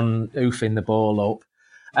up front, oofing the ball up.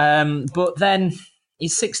 But then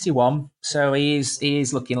he's 61, so he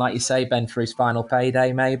is looking, like you say, Ben, for his final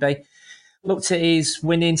payday. Maybe looked at his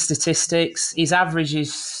winning statistics. His average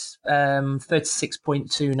is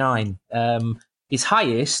 36.29. His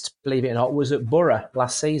highest, believe it or not, was at Borough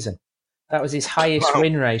last season. That was his highest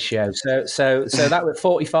win ratio. So that was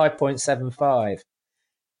 45.75.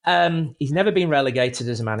 He's never been relegated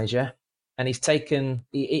as a manager, and he's taken.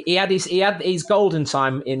 He had his golden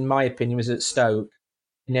time, in my opinion, was at Stoke.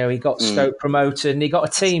 You know, he got Stoke promoted, and he got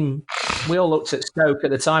a team. We all looked at Stoke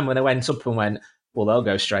at the time when they went up and went, well, they'll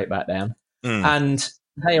go straight back down, and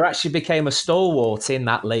they actually became a stalwart in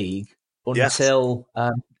that league until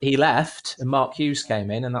he left and Mark Hughes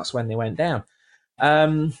came in, and that's when they went down.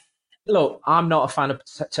 look, I'm not a fan of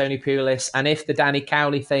Tony Pulis, and if the Danny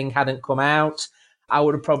Cowley thing hadn't come out, I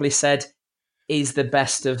would have probably said he's the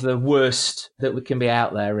best of the worst that we can be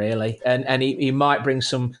out there, really. And he might bring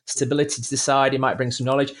some stability to the side. He might bring some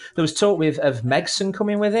knowledge. There was talk of Megson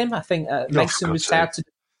coming with him. I think Megson was touted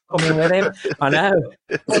coming with him. I know.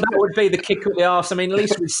 Well, that would be the kick up the arse. I mean, at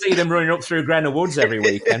least we'd see them running up through Grenna Woods every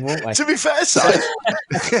weekend, wouldn't we? To be fair, Si,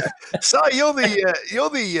 Si, you're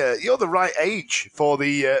the right age for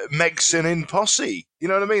the Megson in posse. You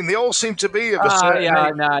know what I mean? They all seem to be of a certain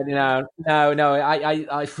age. No.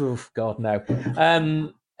 God, no.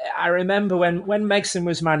 I remember when Megson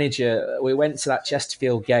was manager, we went to that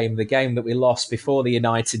Chesterfield game, the game that we lost before the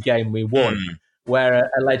United game we won,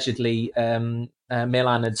 where allegedly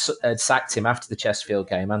Milan had sacked him after the Chesterfield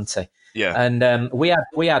game, hadn't he? Yeah. And we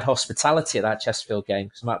had hospitality at that Chesterfield game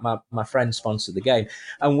because my friend sponsored the game,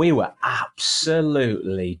 and we were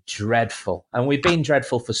absolutely dreadful, and we've been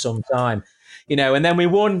dreadful for some time. And then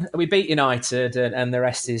we beat United, and the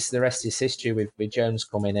rest is history with Jones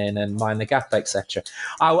coming in and Mind the Gap, etc.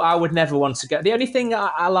 I would never want to go. The only thing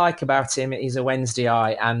I like about him is a Wednesday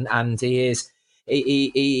eye, and he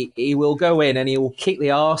will go in and he will kick the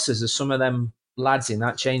arses of some of them lads in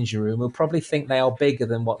that changing room who'll probably think they are bigger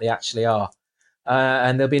than what they actually are.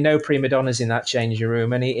 And there'll be no prima donnas in that changing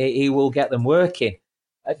room, and he will get them working.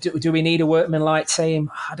 Do we need a workman-like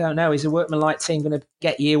team? I don't know. Is a workman-like team going to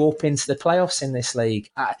get you up into the playoffs in this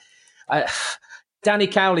league? Danny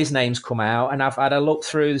Cowley's name's come out, and I've had a look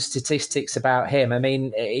through the statistics about him. I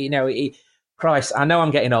mean, Christ, I know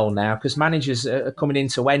I'm getting old now because managers are coming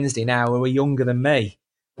into Wednesday now who are younger than me,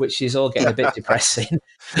 which is all getting a bit depressing.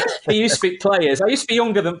 I used to be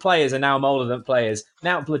younger than players, and now I'm older than players.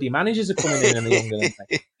 Now bloody managers are coming in and they're younger than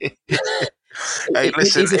me. Hey,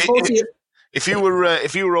 listen, if you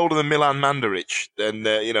were older than Milan Mandaric, then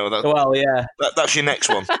that's your next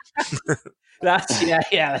one.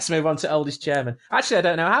 Let's move on to oldest chairman. Actually, I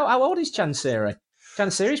don't know how old is Chansiri.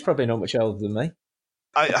 Chansiri's probably not much older than me.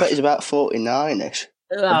 I bet he's about 49ish.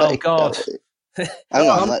 Oh God! Hang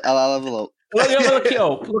on, I'll have a look. Look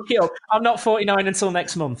it up. I'm not 49 until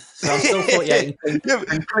next month, so I'm still 48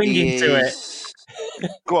 and clinging to it.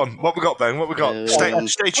 Go on, what we got, Ben? What we got?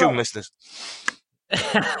 Stay tuned, listeners.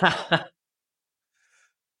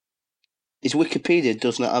 His Wikipedia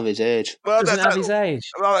does not have his age. Well, doesn't have his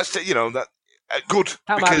age. Well, that's good.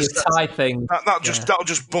 How about your tie thing? That'll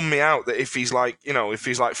just bum me out. That if he's like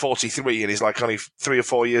 43 and he's like only 3 or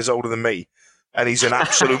 4 years older than me, and he's an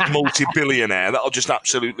absolute multi-billionaire, that'll just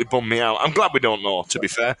absolutely bum me out. I'm glad we don't know, to be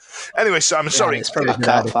fair. Anyway, Simon, sorry. I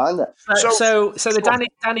can't find it. So the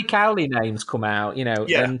Danny Cowley names come out,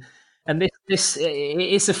 and this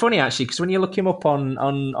it's funny actually because when you look him up on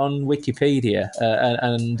Wikipedia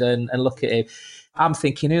and look at him, I'm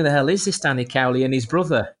thinking, who the hell is this Danny Cowley and his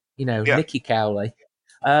brother, Nicky Cowley,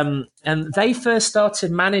 and they first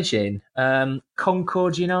started managing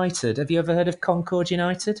Concord United. Have you ever heard of Concord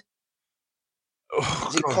United?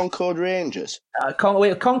 Is it Concord Rangers?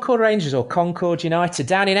 Concord Rangers or Concord United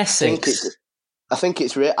down in Essex. I think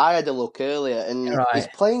it's. I had a look earlier, and his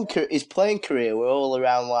playing career were all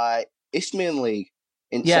around like Isthmian League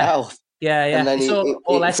in South. Yeah. And then he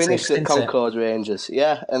Essex, finished at Concord Rangers.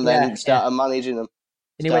 Yeah, and then started managing them.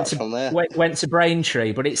 And he went to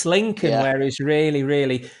Braintree, but it's Lincoln where he's really,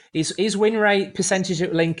 really his win rate percentage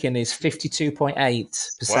at Lincoln is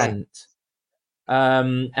 52.8%.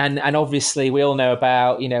 And obviously we all know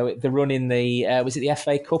about the run in the was it the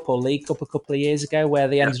FA Cup or League Cup a couple of years ago where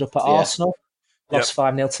they ended up at Arsenal, lost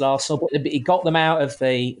 5-0 to Arsenal, but he got them out of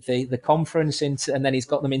the conference and then he's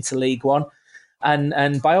got them into League One,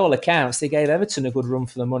 and by all accounts they gave Everton a good run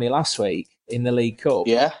for the money last week in the League Cup.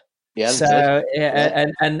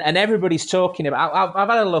 And everybody's talking about. I've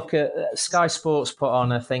had a look at Sky Sports put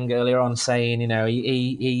on a thing earlier on saying,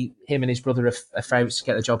 him and his brother are favourites to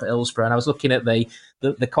get the job at Hillsborough. And I was looking at the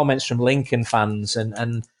comments from Lincoln fans,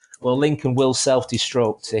 and Lincoln will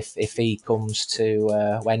self-destruct if he comes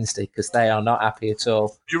to Wednesday because they are not happy at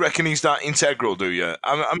all. Do you reckon he's that integral? Do you?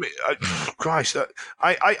 Christ,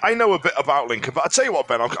 I know a bit about Lincoln, but I tell you what,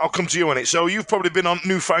 Ben, I'll come to you on it. So you've probably been on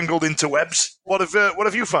newfangled interwebs. What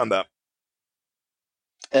have you found out?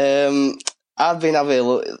 I've been having a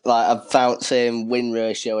look. Like I've found same win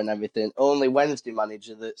ratio and everything. Only Wednesday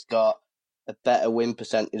manager that's got a better win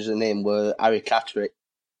percentage than him were Harry Catterick.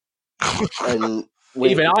 And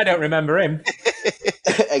even I don't remember him.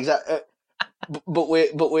 Exactly, but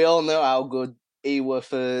we all know how good he were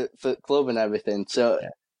for club and everything. So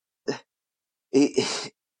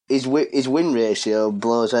his win ratio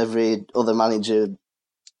blows every other manager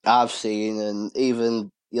I've seen, and even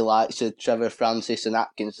your likes of Trevor Francis and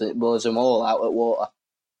Atkinson, it blows them all out at water.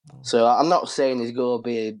 So I'm not saying he's going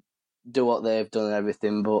to do what they've done and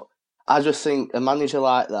everything, but I just think a manager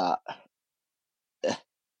like that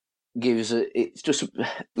it's just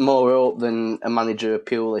more hope than a manager of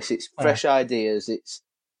Pulis. It's fresh ideas, it's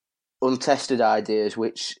untested ideas,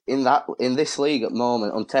 which in this league at the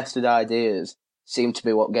moment, untested ideas seem to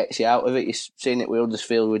be what gets you out of it. You've seen it with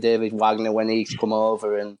Huddersfield with David Wagner when he's come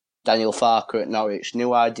over, and Daniel Farker at Norwich.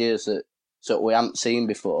 New ideas that we haven't seen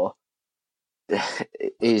before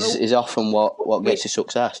is often what gets you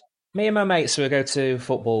success. Me and my mates who I go to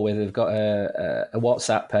football with have got a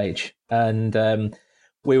WhatsApp page, and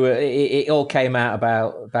it all came out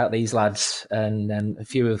about these lads, and a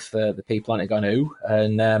few of the people on it gone who,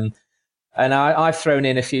 and I've thrown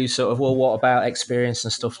in a few sort of, well, what about experience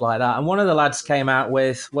and stuff like that, and one of the lads came out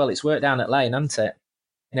with, well, it's worked down at Lane, hasn't it?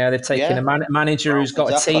 You know, they've taken a manager who's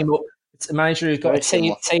got a team up. A manager who's got a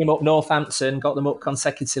team up Northampton, got them up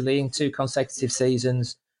consecutively in 2 consecutive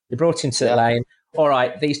seasons. They brought him to Lane. All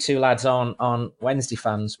right, these 2 lads aren't Wednesday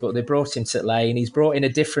fans, but they brought him to Lane. He's brought in a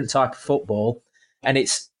different type of football, and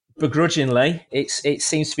it's begrudgingly, it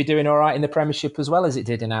seems to be doing all right in the Premiership as well as it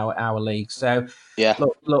did in our league. So,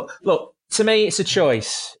 look. To me, it's a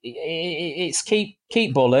choice. It's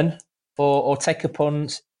keep bulling or take a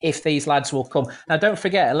punt if these lads will come. Now, don't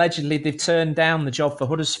forget, allegedly they've turned down the job for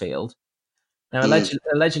Huddersfield. Now,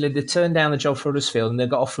 allegedly, they turned down the job for Huddersfield and they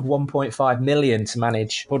got offered 1.5 million to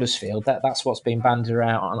manage Huddersfield. That's what's been bandied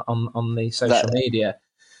around on the social media.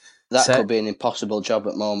 That could be an impossible job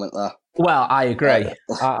at the moment, though. Well, I agree.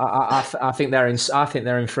 I think they're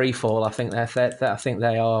in free fall. I think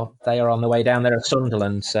they are on the way down there at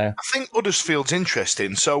Sunderland. So I think Huddersfield's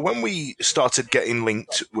interesting. So when we started getting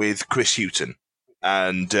linked with Chris Hughton,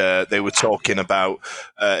 and they were talking about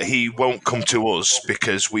he won't come to us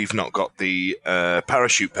because we've not got the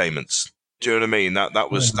parachute payments. Do you know what I mean?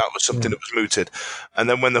 That was something that was mooted. And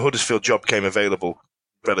then when the Huddersfield job came available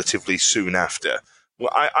relatively soon after, well,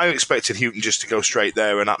 I expected Houghton just to go straight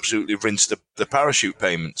there and absolutely rinse the parachute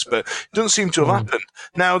payments, but it doesn't seem to have happened.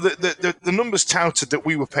 Now, the numbers touted that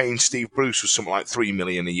we were paying Steve Bruce was something like $3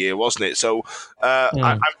 million a year, wasn't it? So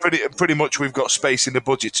I'm pretty much we've got space in the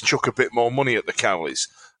budget to chuck a bit more money at the Cowleys.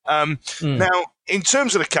 Now, in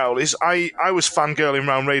terms of the Cowleys, I was fangirling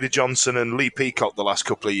around Raider Johnson and Lee Peacock the last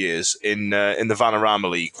couple of years in the Vanarama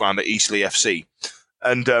League round at Eastleigh FC,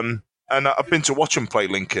 and I've been to watch them play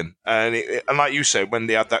Lincoln. And like you said, when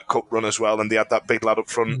they had that cup run as well, and they had that big lad up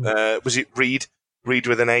front, was it Reed? Reed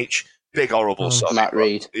with an H? Big, horrible sod. Matt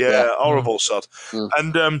Reed. Yeah, horrible sod.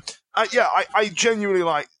 And I genuinely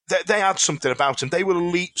like, they had something about them. They were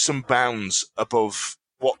leaps and bounds above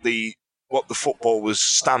what the football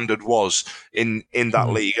standard was in that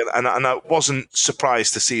league. And I wasn't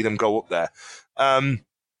surprised to see them go up there.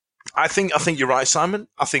 I think you're right, Simon.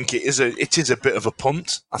 I think it is a bit of a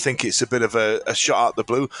punt. I think it's a bit of a shot out the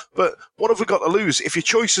blue. But what have we got to lose? If your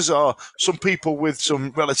choices are some people with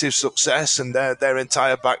some relative success and their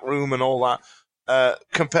entire back room and all that,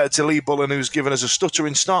 compared to Lee Bullen, who's given us a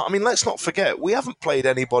stuttering start. I mean, let's not forget, we haven't played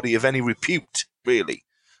anybody of any repute, really.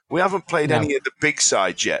 We haven't played any of the big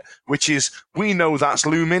sides yet, which is, we know that's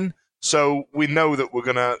looming. So we know that we're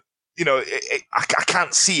going to, I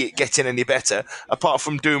can't see it getting any better, apart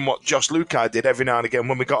from doing what Josh Lukai did every now and again.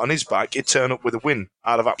 When we got on his back, he'd turn up with a win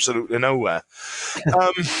out of absolutely nowhere.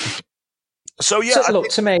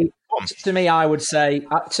 To me, I would say,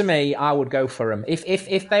 I would go for them.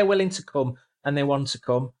 If they're willing to come and they want to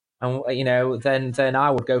come, and then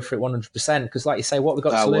I would go for it 100%. Because, like you say, what we've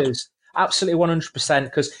got to lose, absolutely 100%.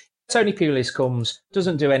 Because Tony Pulis comes,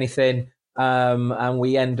 doesn't do anything, and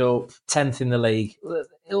we end up 10th in the league.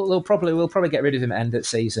 We'll probably get rid of him at end of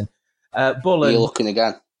season. Bullen, you're looking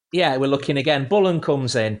again. Yeah, we're looking again. Bullen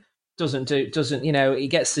comes in, doesn't he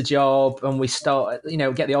gets the job, and we start,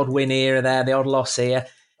 get the odd win here or there, the odd loss here.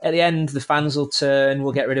 At the end, the fans will turn.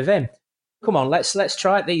 We'll get rid of him. Come on, let's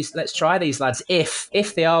try these lads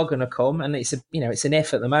if they are going to come, and it's an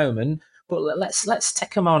if at the moment. But let's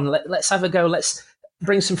take them on. Let's have a go. Let's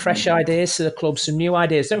bring some fresh ideas to the club, some new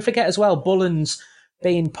ideas. Don't forget as well, Bullen's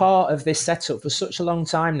been part of this setup for such a long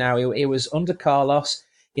time now. He was under Carlos.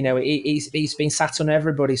 He's been sat on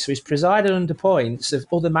everybody, so he's presided under points of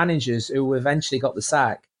other managers who eventually got the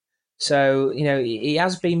sack. So, he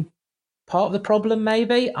has been part of the problem,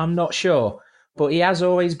 maybe. I'm not sure. But he has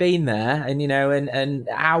always been there, and and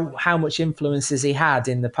how much influence has he had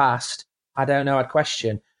in the past? I don't know. I'd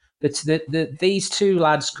question. But these 2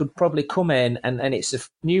 lads could probably come in, and it's a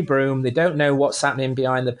new broom. They don't know what's happening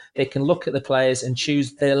behind them. They can look at the players and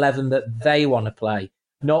choose the 11 that they want to play,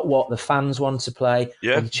 not what the fans want to play,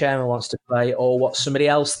 or the chairman wants to play, or what somebody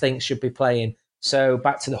else thinks should be playing. So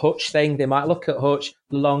back to the Hutch thing, they might look at Hutch,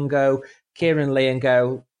 Longo, Kieran Lee and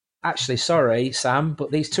go, actually, sorry, Sam,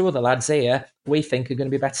 but these two other lads here, we think are going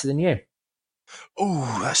to be better than you.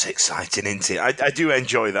 Oh, that's exciting, isn't it? I do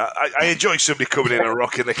enjoy that. I enjoy somebody coming in and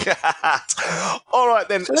rocking the cat. All right,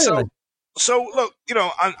 then. Absolutely. So look,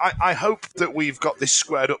 I hope that we've got this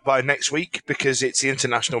squared up by next week because it's the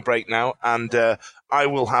international break now, and I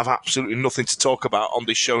will have absolutely nothing to talk about on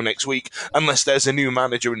this show next week unless there's a new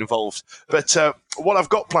manager involved. But what I've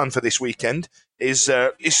got planned for this weekend is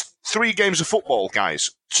 3 games of football,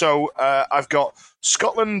 guys. So I've got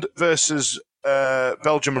Scotland versus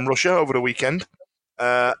Belgium and Russia over the weekend,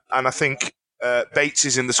 and I think Bates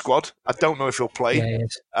is in the squad. I don't know if he'll play. Yeah,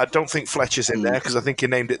 I don't think Fletcher's in there because I think he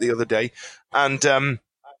named it the other day. And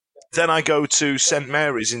then I go to St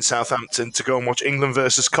Mary's in Southampton to go and watch England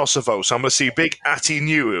versus Kosovo. So I'm going to see big Ati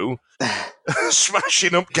Nuhu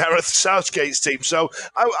smashing up Gareth Southgate's team. So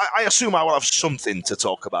I assume I will have something to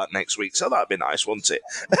talk about next week. So that'd be nice, wouldn't it?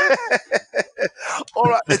 All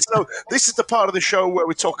right. So this is the part of the show where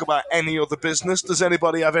we talk about any other business. Does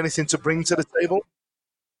anybody have anything to bring to the table?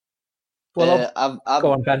 Well,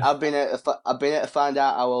 go on, Ben. I've been able to find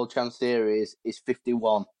out how old Chansiri is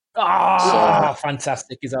 51. Oh,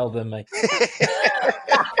 fantastic! He's older than me.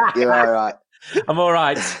 You're all right. I'm all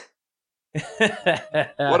right.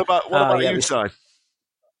 What about you, Si?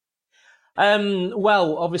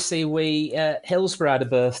 Well, obviously, Hillsborough had a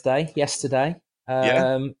birthday yesterday.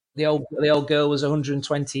 The old girl was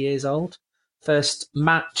 120 years old. First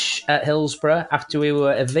match at Hillsborough after we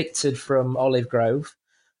were evicted from Olive Grove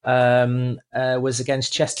was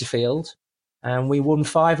against Chesterfield, and we won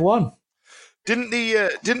 5-1. Didn't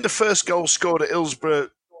the first goal scored at Hillsborough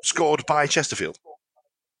scored by Chesterfield?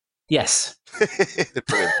 Yes.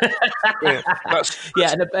 Brilliant.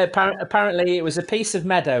 Yeah, and apparently it was a piece of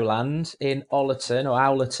meadowland in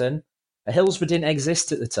Owlerton. Hillsborough didn't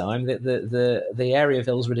exist at the time. The area of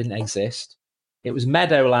Hillsborough didn't exist. It was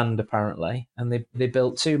meadowland, apparently, and they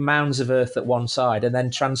built 2 mounds of earth at one side and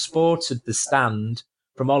then transported the stand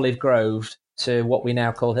from Olive Grove to what we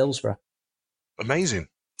now call Hillsborough. Amazing.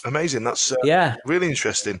 That's really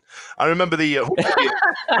interesting. I remember the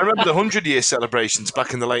 100-year celebrations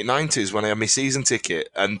back in the late 90s when I had my season ticket,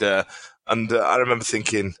 and I remember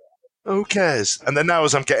thinking, who cares? And then now,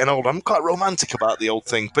 as I'm getting older, I'm quite romantic about the old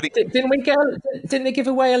thing. But didn't they give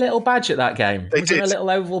away a little badge at that game? They did. A little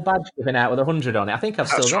oval badge given out with 100 on it. I think I've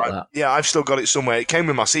still got that. Yeah, I've still got it somewhere. It came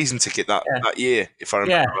with my season ticket that year, if I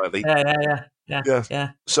remember rightly.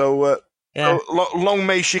 Yeah. So. Long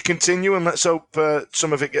may she continue, and let's hope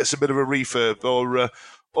some of it gets a bit of a refurb,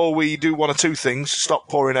 or we do one or two things: stop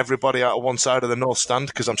pouring everybody out of one side of the north stand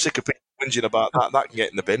because I'm sick of people whinging about that. That can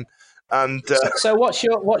get in the bin. And so, what's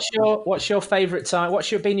your favourite time? What's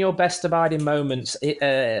been your best abiding moments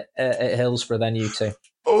at Hillsborough? Then you two.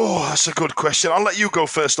 Oh, that's a good question. I'll let you go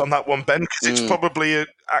first on that one, Ben, because it's probably a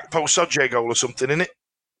Akpo Sodje goal or something, isn't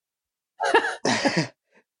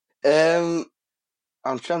it?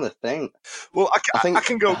 I'm trying to think. Well, I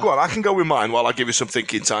can go. Go on. I can go with mine while I give you some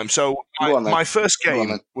thinking time. So my first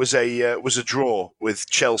game was a draw with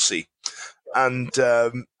Chelsea, and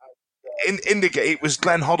in the game it was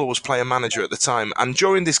Glenn Hoddle was player manager at the time, and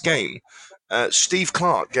during this game, Steve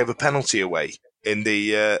Clark gave a penalty away in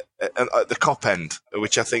the at the Cop end,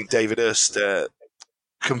 which I think David Hurst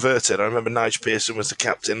converted. I remember Nigel Pearson was the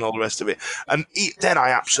captain and all the rest of it. And then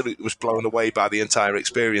I absolutely was blown away by the entire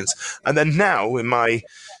experience. And then now in my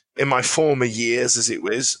former years, as it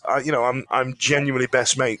was, I'm genuinely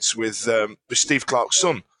best mates with Steve Clark's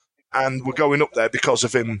son, and we're going up there because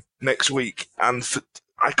of him next week. And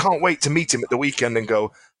I can't wait to meet him at the weekend and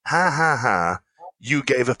go, ha ha ha, you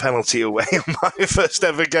gave a penalty away on my first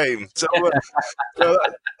ever game. So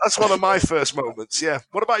that's one of my first moments. Yeah.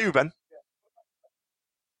 What about you, Ben?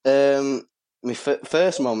 My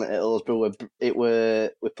first moment at Hillsborough, we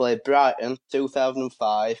played Brighton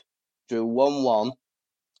 2005, drew 1-1,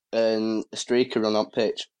 and a streaker run up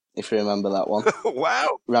pitch. If you remember that one.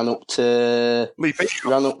 Wow! Ran up to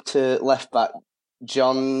left back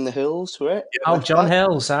John Hills, right? Oh, John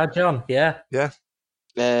Hills, John, yeah.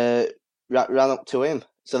 Ran up to him.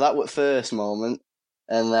 So that was first moment,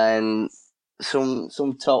 and then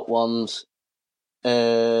some top ones.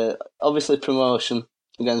 Obviously promotion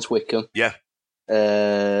against Wickham. Yeah.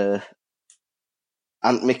 And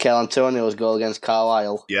Mikel Antonio's goal against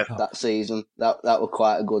Carlisle that season. That was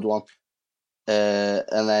quite a good one.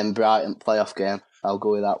 And then Brighton playoff game. I'll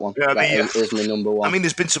go with that one. Yeah, that is my number one. I mean,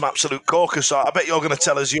 there's been some absolute corkers. I bet you're going to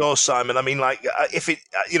tell us yours, Simon. I mean, like, if it,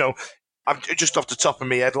 I'm just off the top of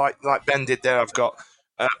my head, like Ben did there, I've got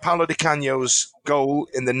Paolo Di Canio's goal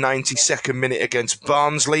in the 92nd minute against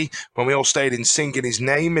Barnsley, when we all stayed in singing his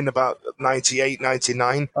name in about 98,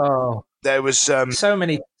 99. Oh, there was so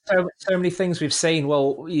many things we've seen.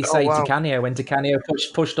 Well, you say wow. Di Canio, when Di Canio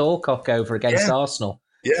pushed Alcock over against Arsenal.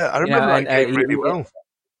 Yeah, I remember that game really well.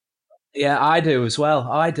 Yeah, I do as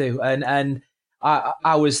well. I do, and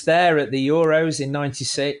I was there at the Euros in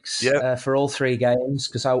 '96 for all 3 games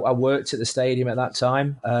because I worked at the stadium at that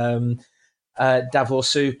time. Davor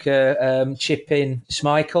Suker, chip in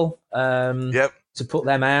Schmeichel to put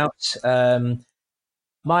them out.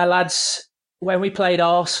 My lads, when we played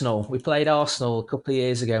Arsenal a couple of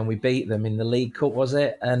years ago and we beat them in the League Cup, was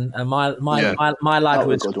it? And my lad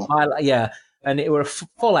was and it were a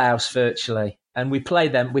full house virtually. And we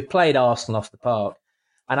played Arsenal off the park.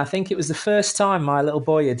 And I think it was the first time my little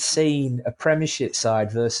boy had seen a Premiership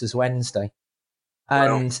side versus Wednesday.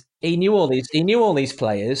 And he knew all these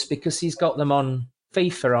players because he's got them on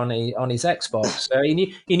FIFA on his Xbox. So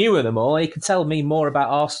he knew of them all. He could tell me more about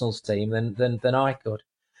Arsenal's team than I could.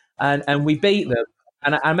 And we beat them.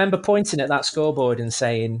 And I remember pointing at that scoreboard and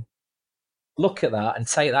saying, "Look at that and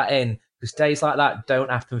take that in, because days like that don't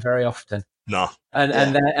happen very often." No. And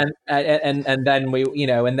then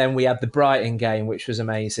we had the Brighton game, which was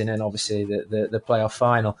amazing, and obviously the playoff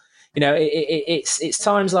final. It's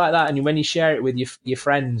times like that, and when you share it with your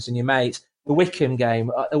friends and your mates. The Wickham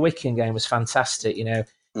game was fantastic.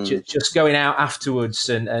 Just going out afterwards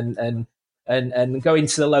and going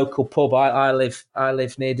to the local pub. I live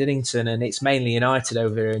near Dinnington, and it's mainly United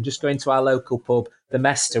over here. And just going to our local pub, the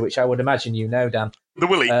Mester, which I would imagine Dan, the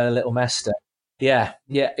Willie, Little Mester. Yeah.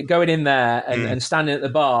 Going in there and standing at the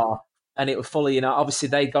bar, and it was fully. Obviously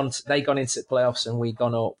they'd gone into the playoffs, and we'd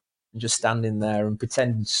gone up. And just standing there and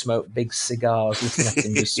pretending to smoke big cigars, looking at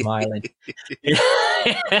him, just smiling.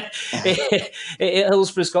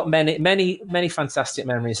 Hillsborough's got many fantastic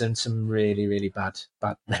memories and some really, really bad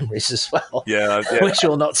memories as well. Yeah. Which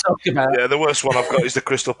we'll not talk about. Yeah, the worst one I've got is the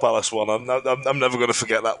Crystal Palace one. I'm never going to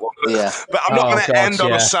forget that one. Yeah. But I'm not going to end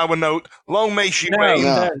on a sour note. Long may she reign.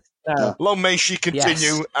 No. Long may she continue.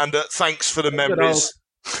 Yes. And thanks for the memories.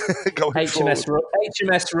 HMS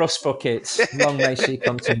Rust Buckets. Long may she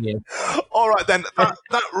continue. All right, then.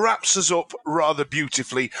 That wraps us up rather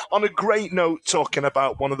beautifully on a great note, talking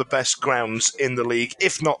about one of the best grounds in the league,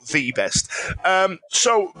 if not the best.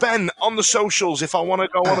 So, Ben, on the socials, if I want to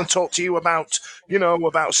go on and talk to you about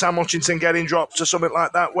Sam Hutchinson getting dropped or something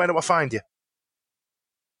like that, where do I find you?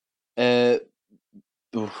 Hang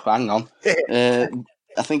on. I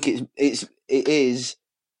think it is.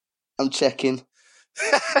 I'm checking.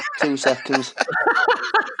 2 seconds.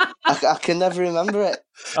 I can never remember it.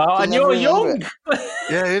 Oh, and you're young.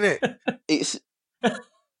 Yeah, isn't it? It's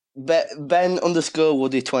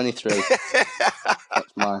Ben_Woody23.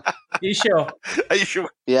 That's mine. You sure? Are you sure?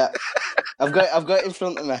 Yeah, I've got it in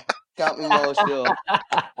front of me. Can't be more sure.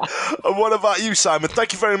 And what about you, Simon?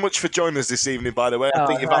 Thank you very much for joining us this evening, by the way. I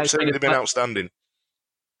think you've absolutely been outstanding.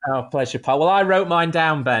 Oh, pleasure, pal. Well, I wrote mine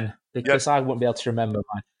down, Ben, because I wouldn't be able to remember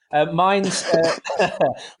mine. Mine's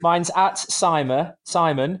at Simon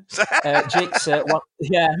Jigsaw. Cut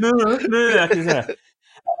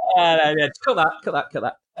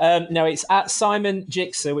that. No, it's at Simon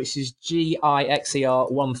Jigsaw, which is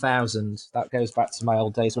GIXER 1000. That goes back to my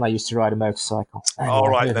old days when I used to ride a motorcycle. Anyway, all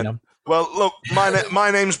right then. Well, look, my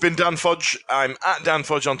name's been Dan Fudge. I'm at Dan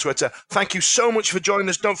Fudge on Twitter. Thank you so much for joining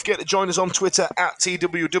us. Don't forget to join us on Twitter at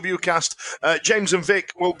TWWcast. James and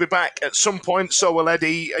Vic will be back at some point. So will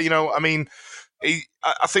Eddie. I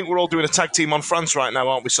think we're all doing a tag team on France right now,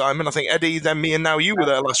 aren't we, Simon? I think Eddie, then me, and now you were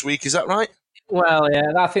there last week. Is that right? Well,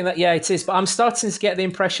 yeah, I think that, it is. But I'm starting to get the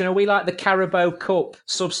impression, are we like the Carabao Cup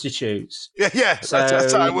substitutes? Yeah, so,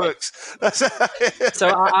 that's how it works. So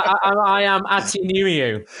I am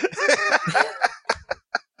Atinu.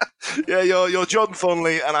 Yeah, you're Jordan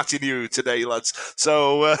Thornley and Atinu today, lads.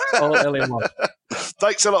 So all in one.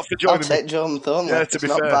 Thanks a lot for joining me. I'll take Jordan Thornley. Yeah, to be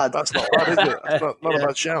fair, bad. That's not bad, is it? That's not a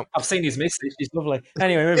bad shout. I've seen his missus. She's lovely.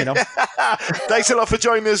 Anyway, moving on. Thanks a lot for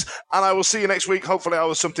joining us, and I will see you next week. Hopefully I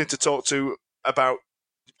will have something to talk to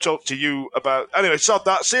you about. Anyway, sod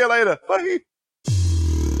that. See you later. Bye.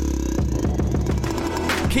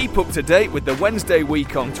 Keep up to date with the Wednesday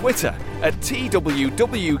Week on Twitter at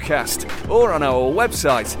TWWcast or on our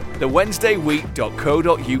website,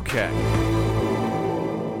 thewednesdayweek.co.uk.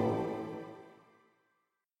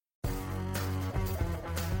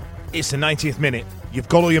 It's the 90th minute. You've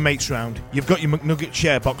got all your mates round. You've got your McNugget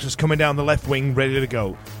share boxes coming down the left wing ready to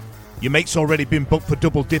go. Your mate's already been booked for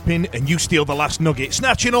double dipping and you steal the last nugget,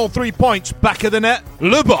 snatching all 3 points back of the net.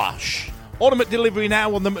 Le Bosch. Order McDelivery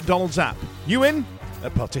now on the McDonald's app. You in?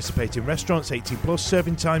 At participating restaurants, 18 plus,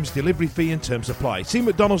 serving times, delivery fee and terms apply. See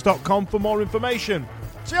mcdonalds.com for more information.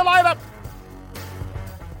 See you later.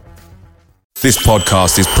 This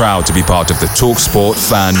podcast is proud to be part of the TalkSport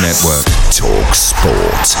Fan Network.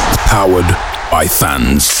 TalkSport. Powered by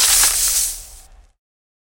fans.